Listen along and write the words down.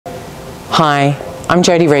Hi, I'm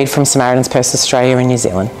Jodie Reid from Samaritan's Purse Australia in New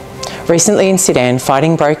Zealand. Recently in Sudan,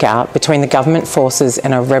 fighting broke out between the government forces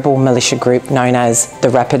and a rebel militia group known as the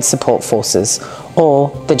Rapid Support Forces,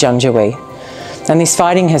 or the Janjaweed. And this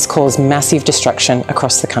fighting has caused massive destruction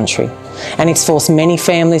across the country, and it's forced many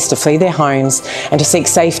families to flee their homes and to seek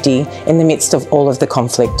safety in the midst of all of the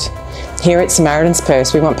conflict. Here at Samaritan's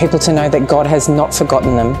Purse, we want people to know that God has not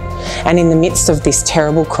forgotten them. And in the midst of this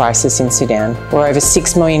terrible crisis in Sudan, where over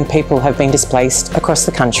 6 million people have been displaced across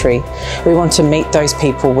the country, we want to meet those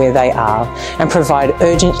people where they are and provide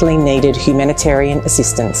urgently needed humanitarian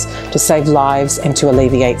assistance to save lives and to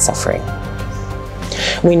alleviate suffering.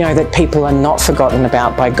 We know that people are not forgotten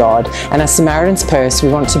about by God, and as Samaritan's Purse, we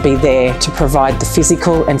want to be there to provide the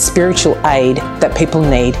physical and spiritual aid that people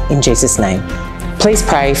need in Jesus' name. Please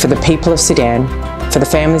pray for the people of Sudan, for the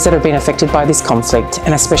families that have been affected by this conflict,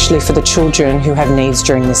 and especially for the children who have needs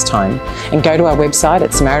during this time. And go to our website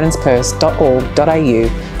at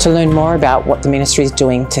samaritanspurse.org.au to learn more about what the ministry is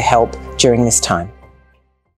doing to help during this time.